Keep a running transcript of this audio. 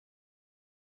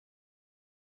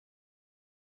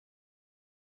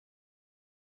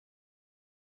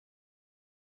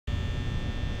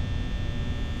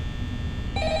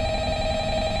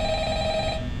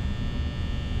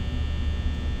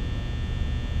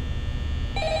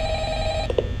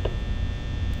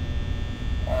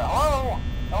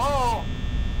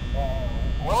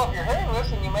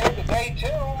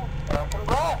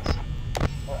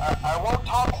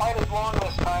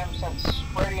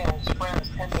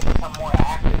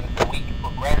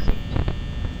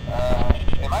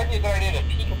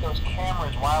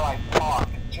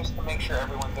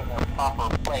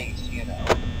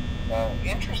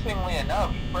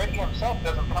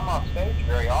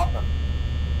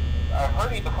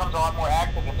becomes a lot more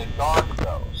active in the dark,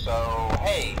 though. So,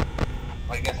 hey,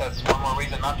 I guess that's one more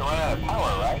reason not to run out of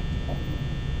power, right?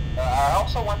 I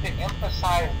also want to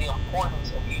emphasize the importance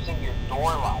of using your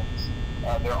door lights.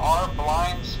 There are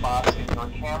blind spots in your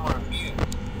camera view,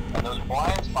 and those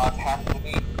blind spots happen to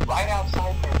be right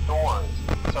outside your doors.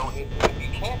 So if you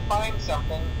can't find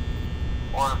something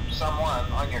or someone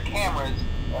on your cameras,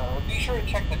 be sure to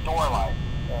check the door light.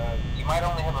 You might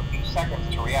only have a few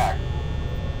seconds to react.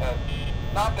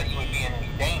 Not that you would be in any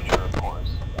danger, of course.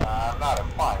 I'm not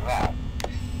implying that.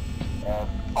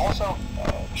 Also,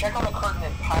 check on the curtain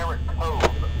in Pirate Cove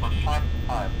from time to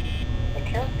time. The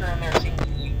character in there seems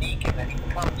unique in that he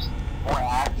becomes more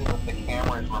active if the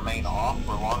cameras remain off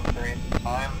for long periods of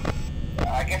time.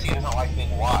 I guess he doesn't like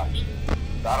being watched.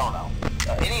 I don't know.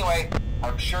 Anyway,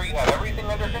 I'm sure you have everything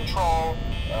under control.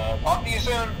 Talk to you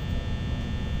soon.